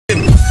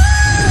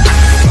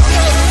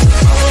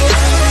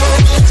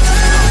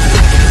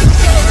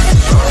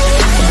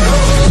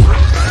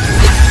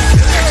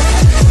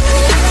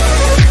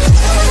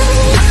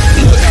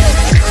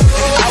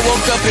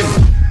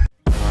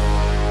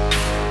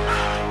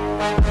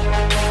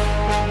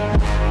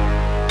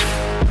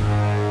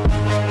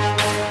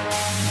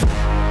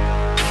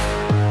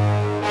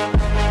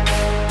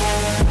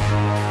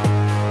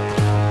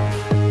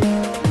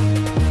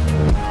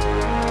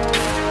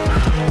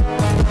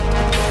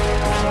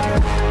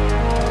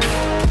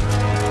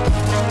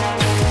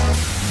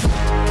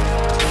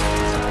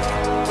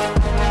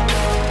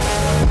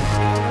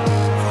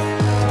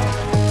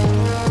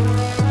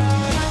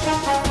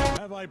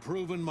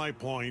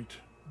point.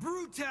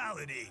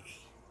 Brutality.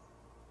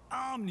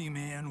 Omni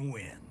Man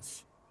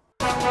wins.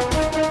 I'm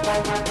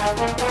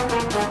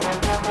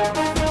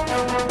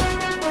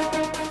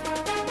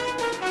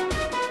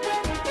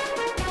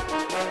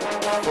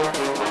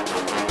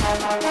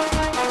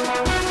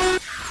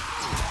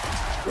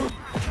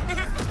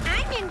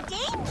in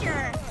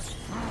danger.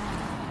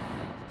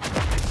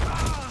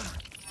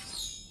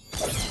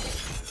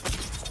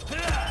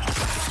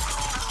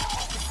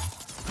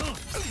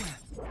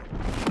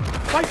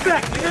 Fight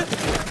back, nigga!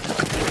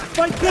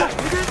 Fight back,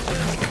 nigga!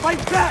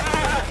 Fight back!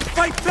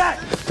 Fight back!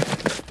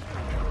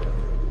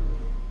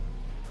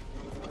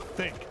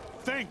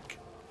 Think.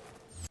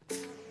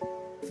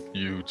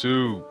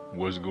 YouTube,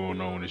 what's going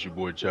on? It's your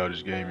boy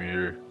Childish Gaming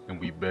here, and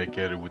we back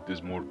at it with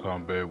this Mortal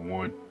Kombat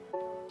 1.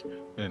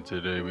 And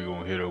today we're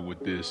gonna hit up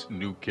with this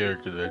new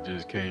character that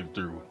just came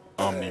through,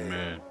 Omni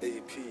Man.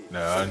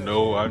 Now I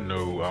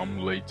know I'm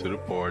late to the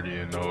party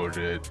and all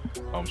that.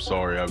 I'm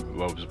sorry, I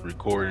was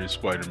recording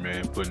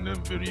Spider-Man, putting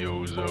them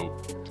videos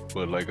out.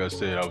 But like I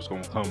said, I was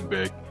gonna come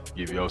back,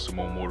 give y'all some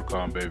more Mortal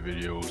Kombat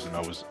videos, and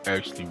I was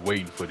actually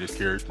waiting for this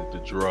character to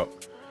drop.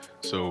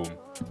 So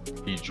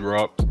he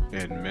dropped,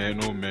 and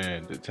man oh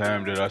man, the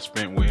time that I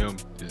spent with him,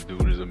 this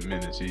dude is a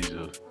menace. He's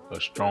a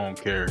strong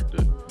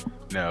character.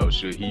 Now,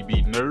 should he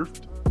be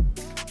nerfed?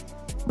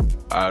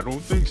 I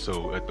don't think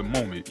so at the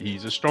moment.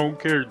 He's a strong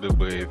character,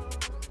 but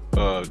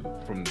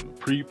from the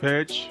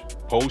pre-patch,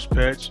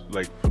 post-patch,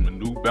 like from the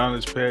New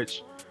Balance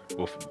patch,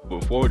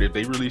 before, if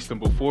they released him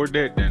before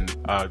that, then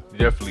I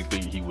definitely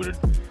think he would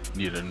have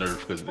needed a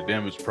nerf, because the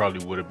damage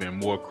probably would have been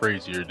more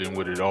crazier than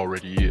what it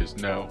already is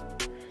now.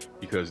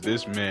 Because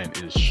this man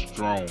is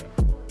strong.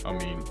 I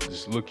mean,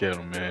 just look at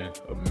him, man.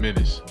 A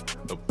menace,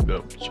 a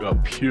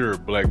pure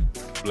black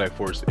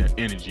force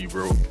energy,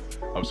 bro.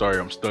 I'm sorry,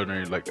 I'm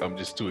stuttering. Like, I'm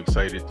just too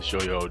excited to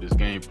show y'all this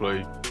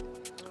gameplay.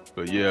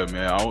 But yeah,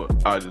 man,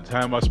 the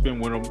time I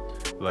spent with him,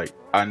 like,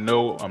 I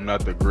know I'm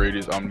not the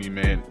greatest Omni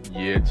Man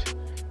yet,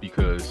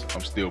 because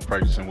I'm still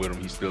practicing with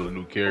him. He's still a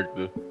new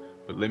character.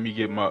 But let me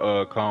get my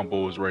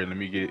combos right. Let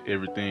me get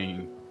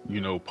everything, you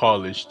know,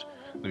 polished.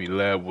 Let me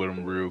lab with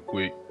him real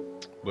quick.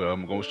 But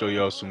I'm gonna show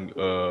y'all some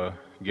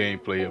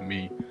gameplay of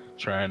me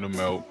trying them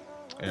out,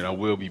 and I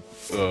will be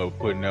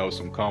putting out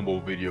some combo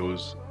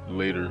videos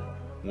later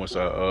once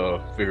I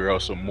figure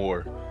out some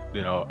more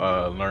than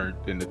I learned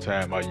in the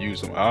time I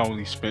use them. I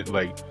only spent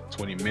like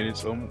 20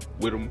 minutes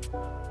with them,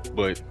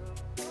 but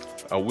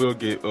I will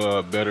get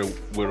better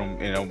with them,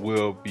 and I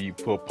will be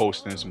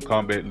posting some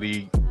Combat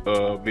League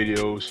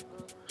videos.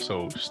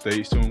 So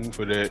stay tuned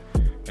for that.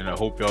 And I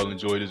hope y'all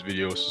enjoy this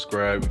video.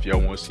 Subscribe if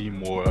y'all want to see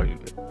more.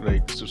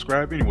 Like,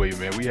 subscribe anyway,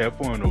 man. We have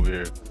fun over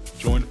here.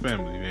 Join the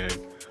family, man.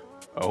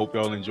 I hope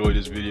y'all enjoy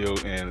this video,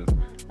 and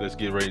let's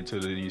get right into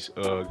these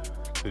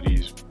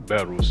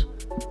battles.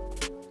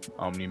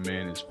 Omni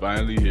Man is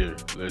finally here.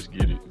 Let's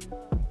get it.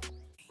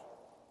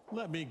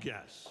 Let me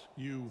guess.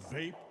 You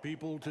vape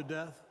people to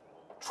death?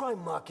 Try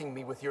mocking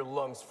me with your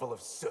lungs full of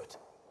soot.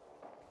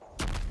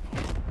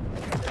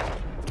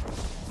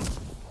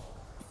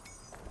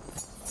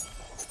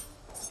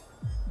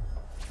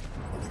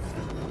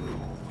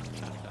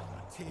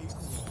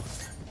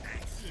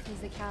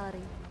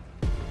 Physicality.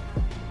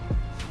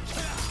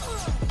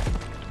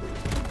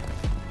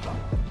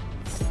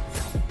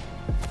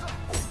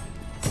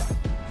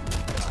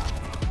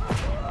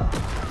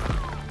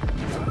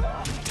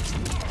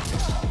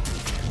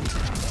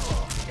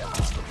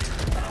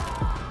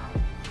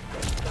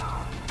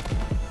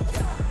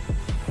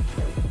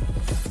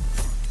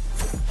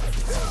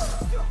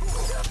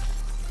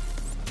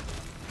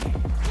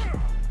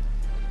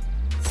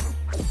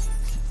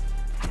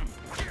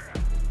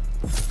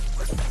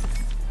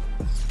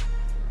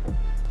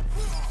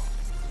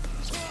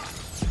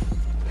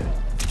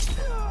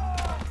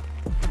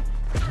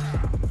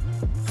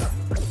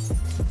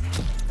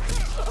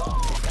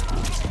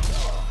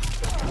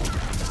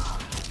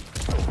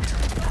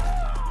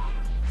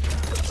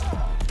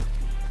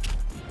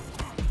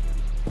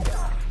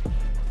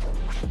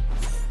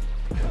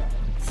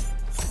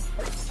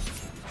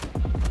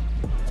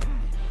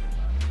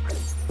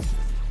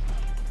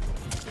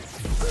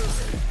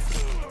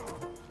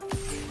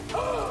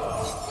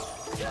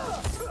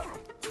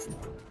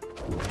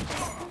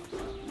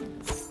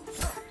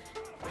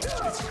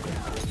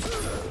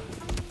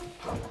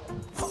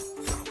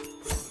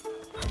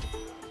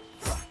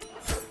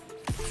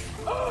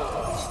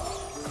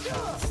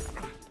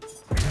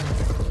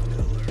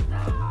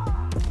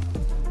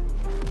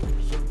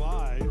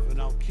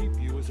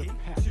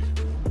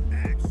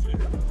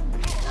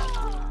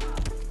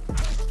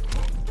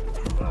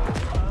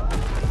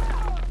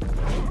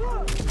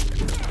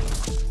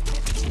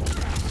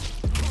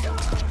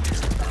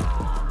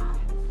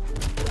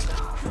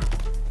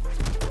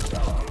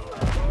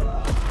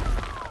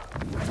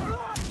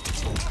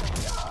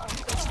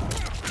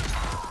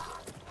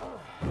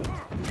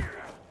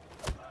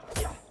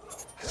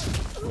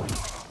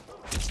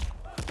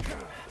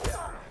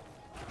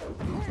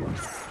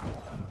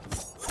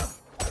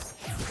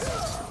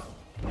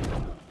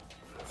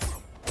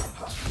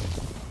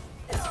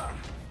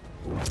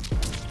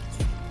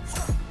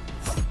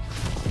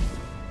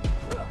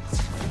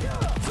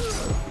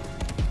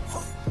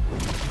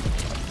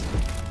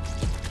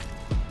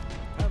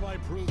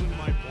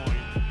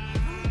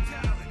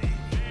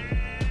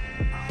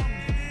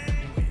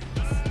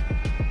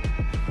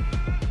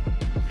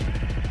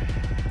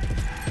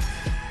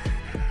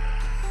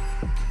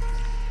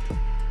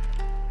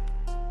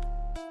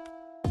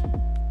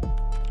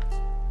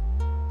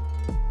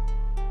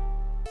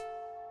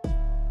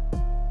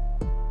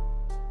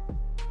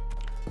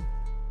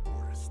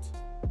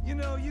 You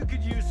know, you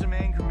could use some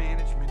anger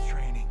management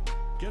training.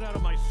 Get out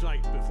of my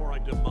sight before I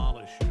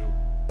demolish you.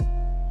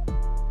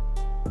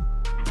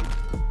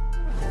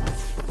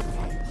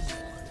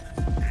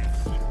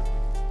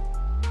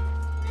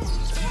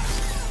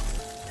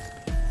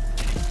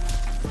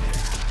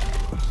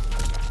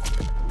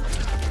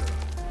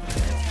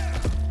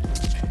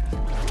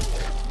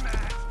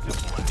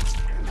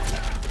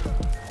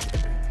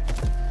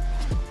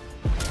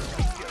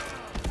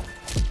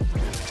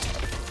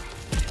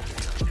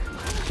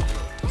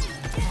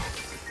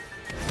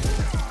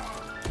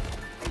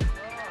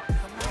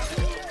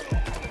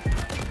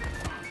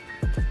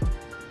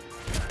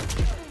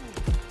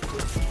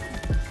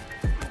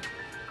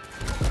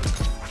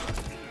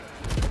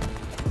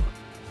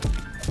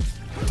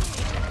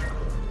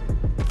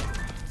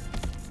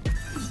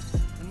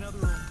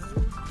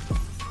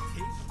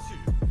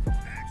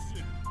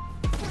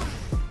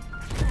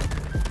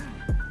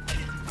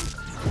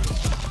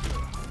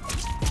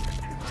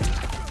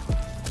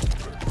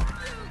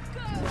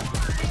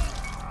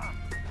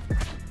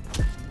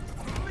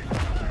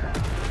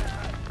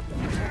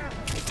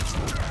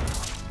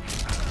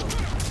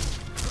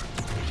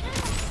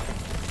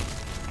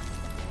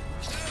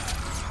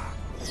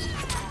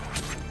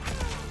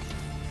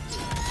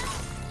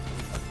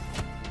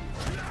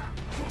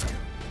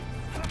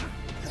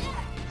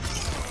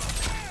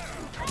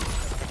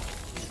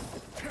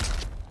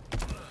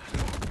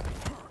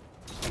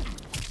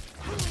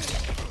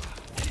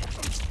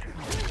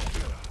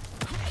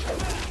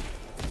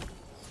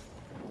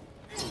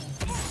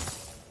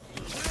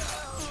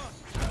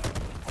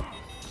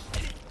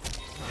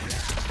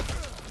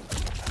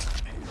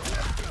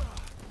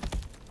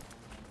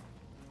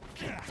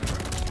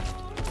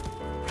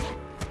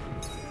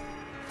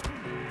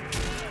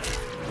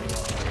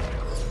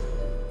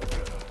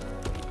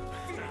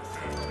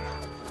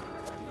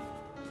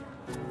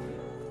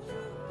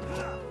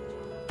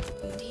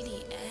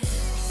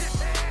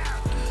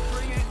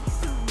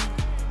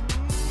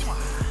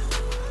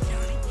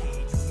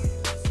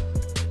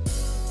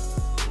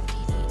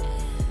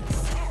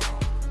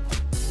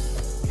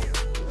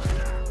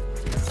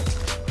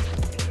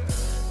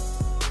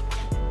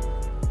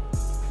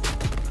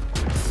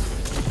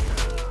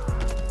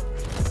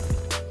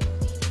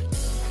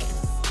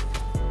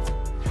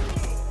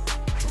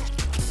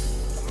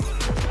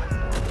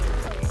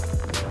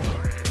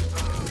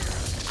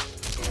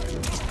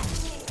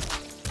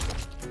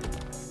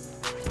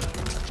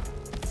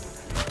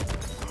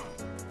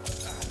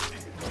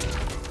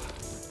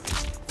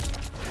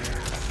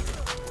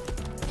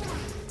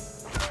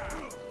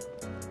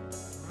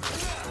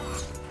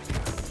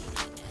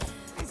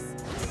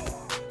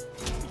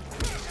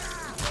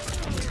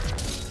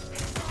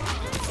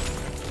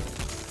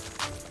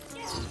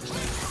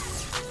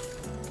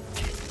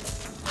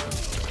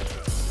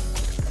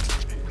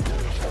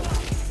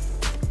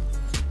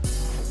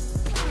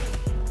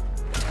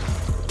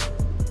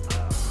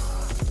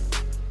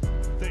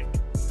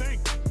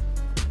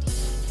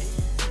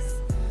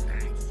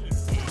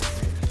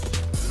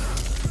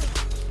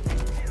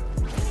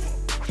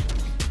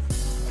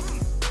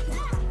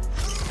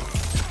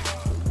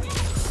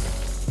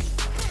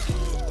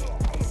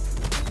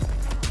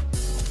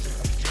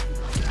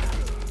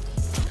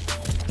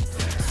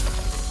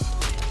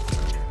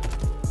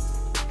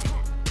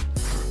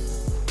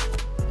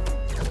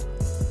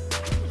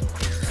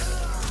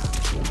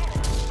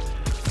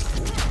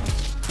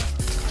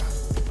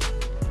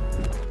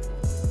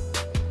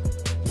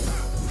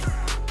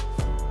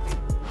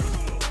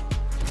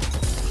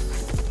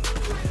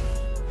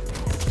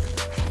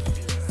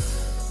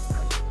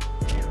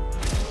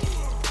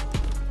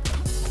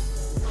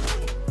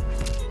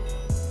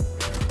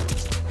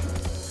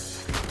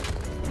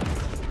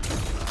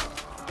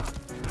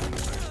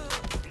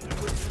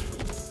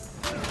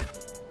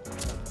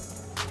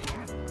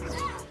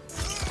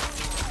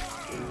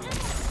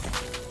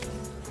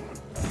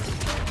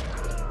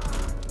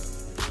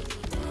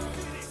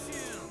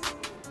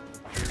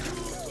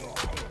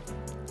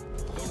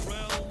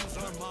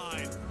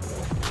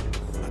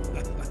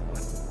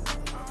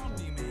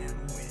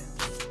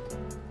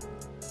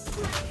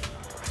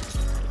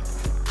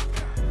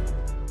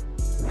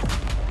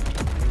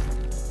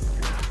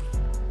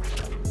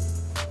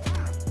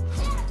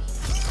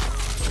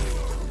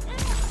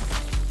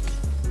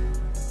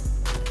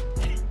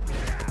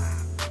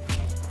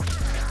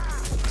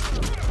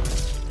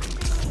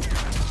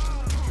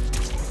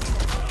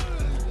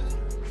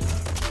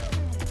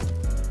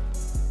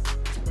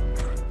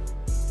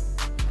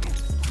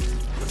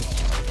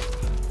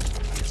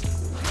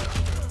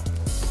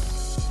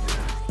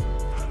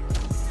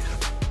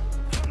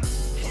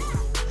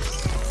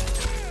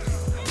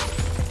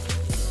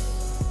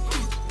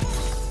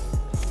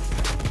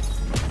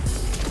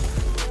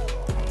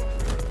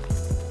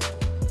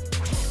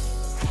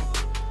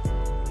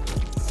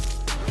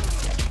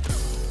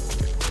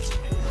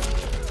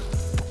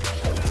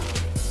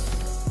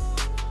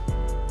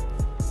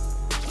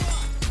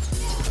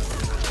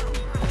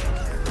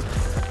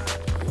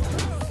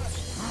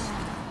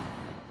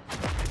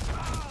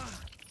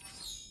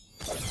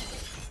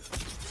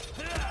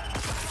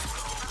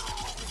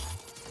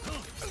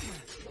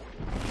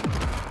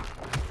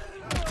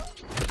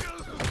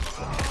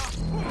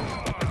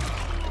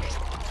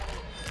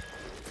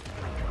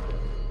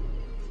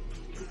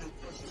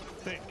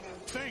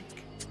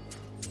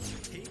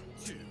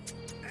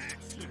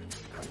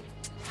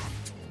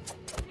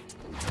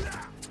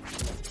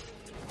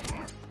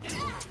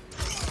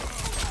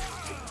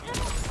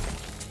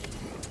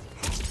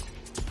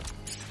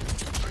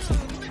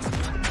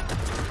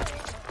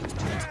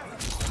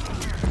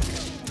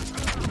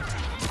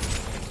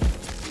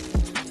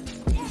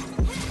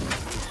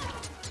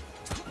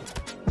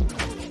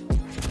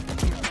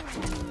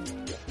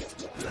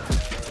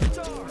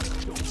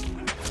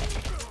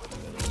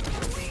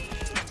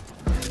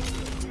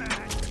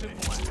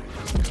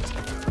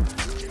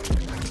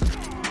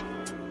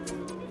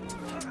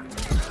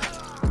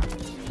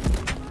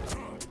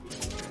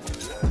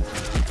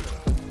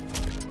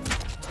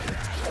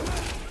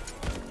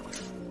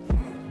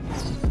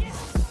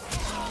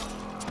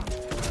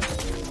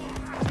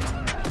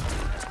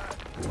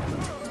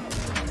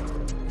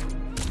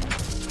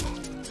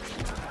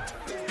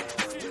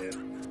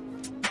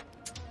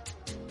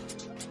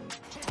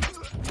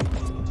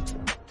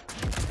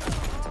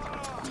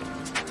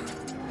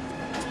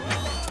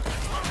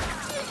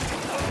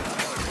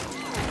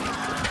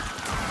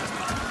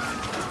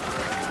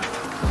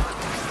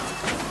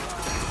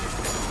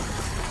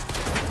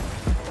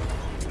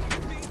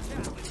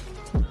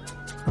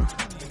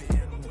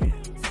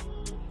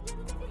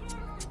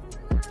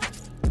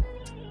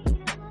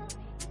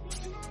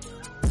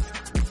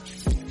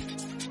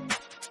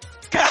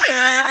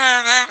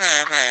 Ugh,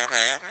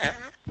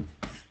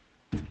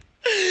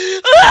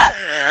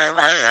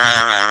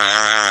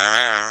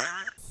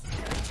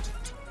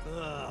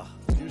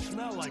 you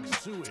smell like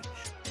sewage.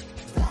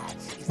 That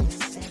is the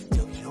scent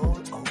of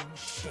your own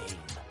shame.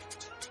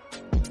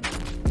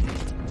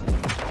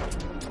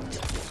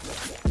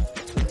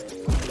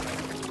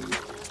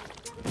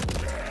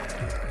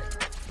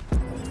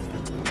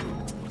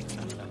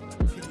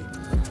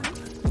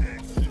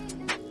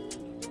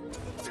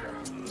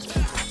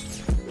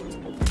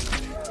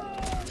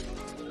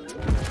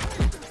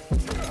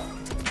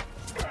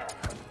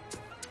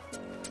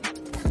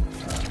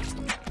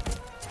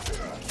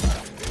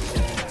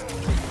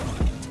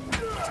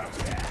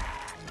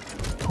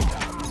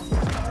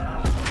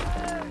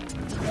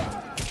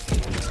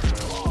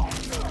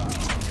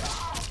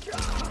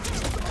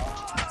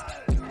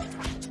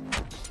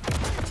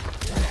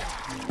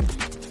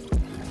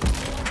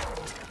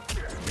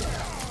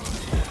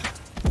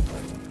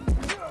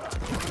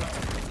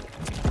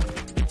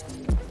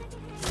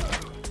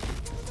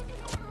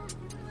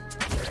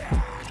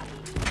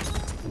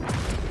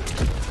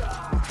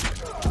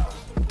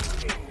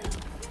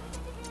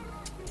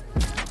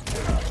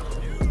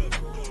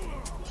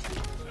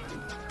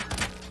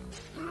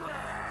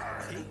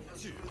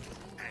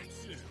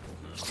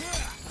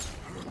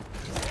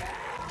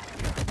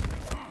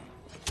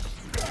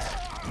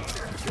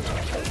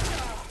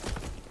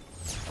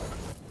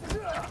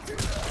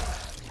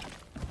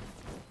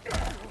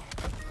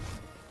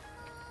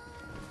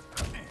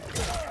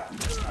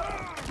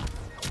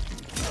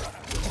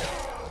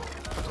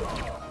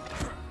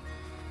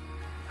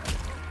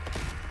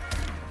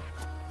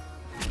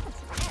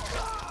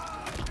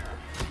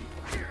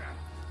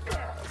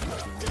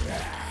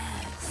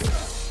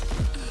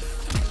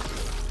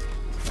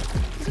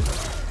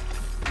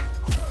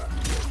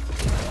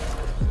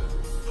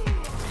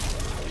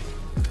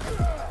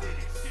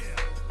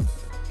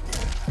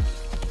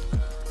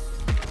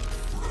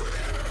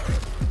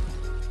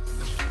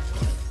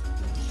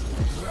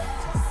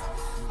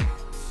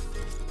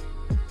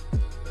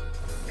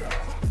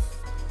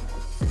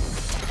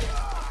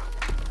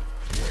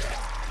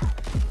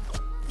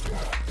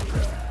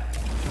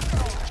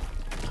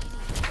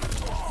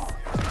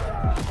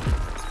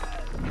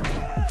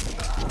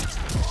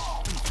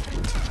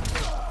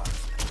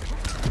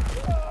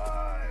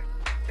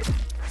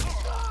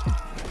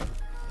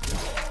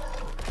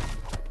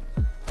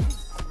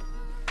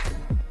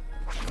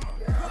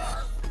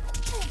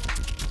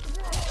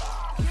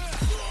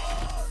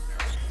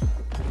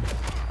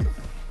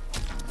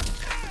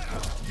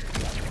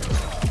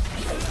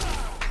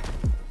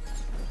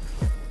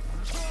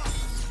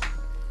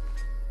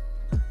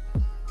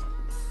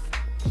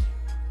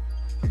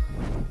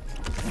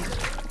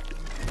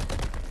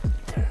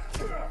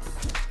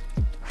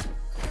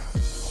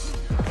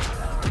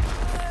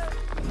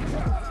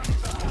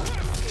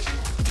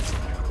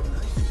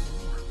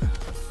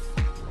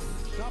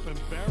 Stop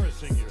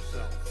embarrassing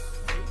yourself.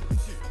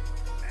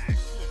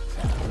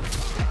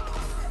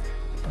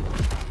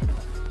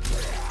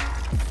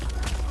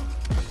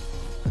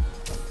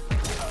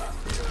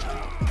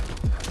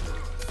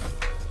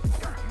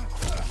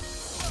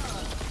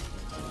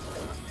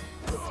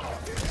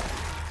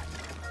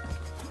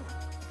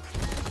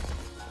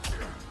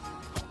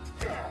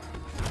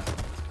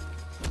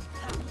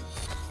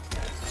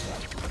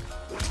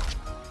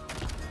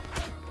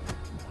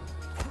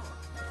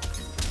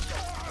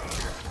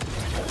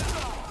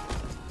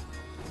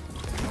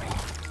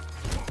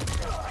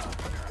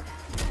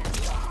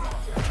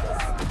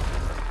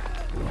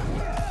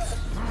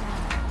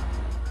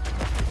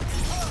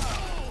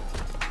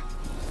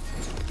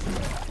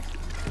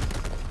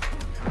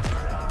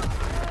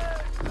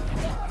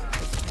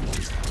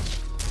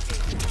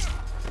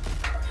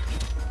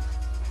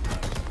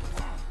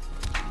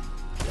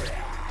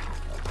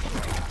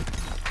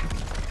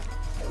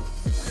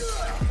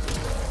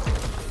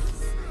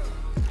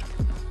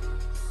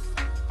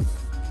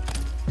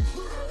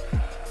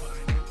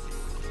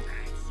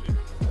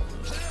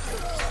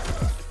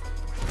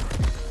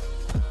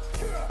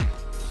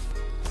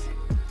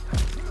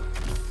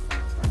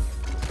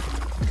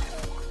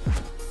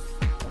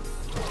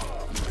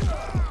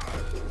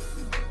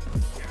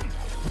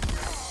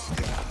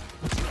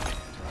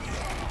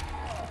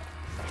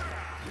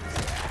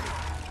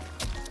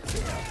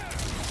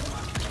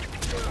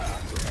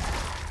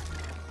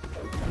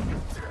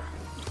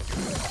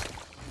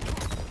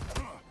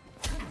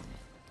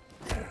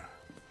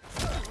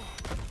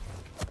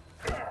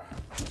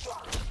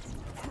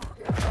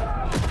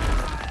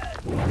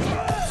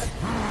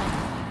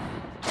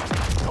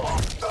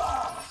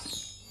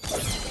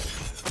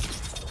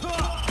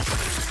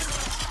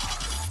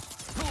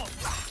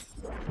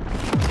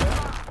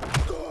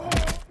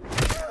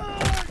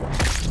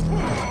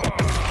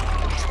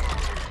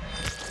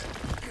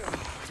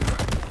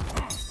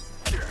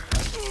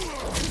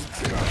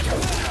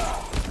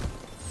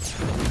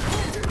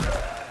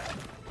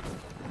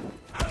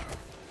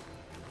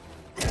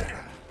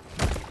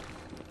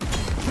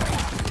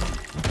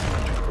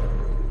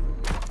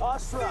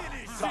 Asra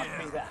taught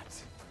me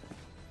that.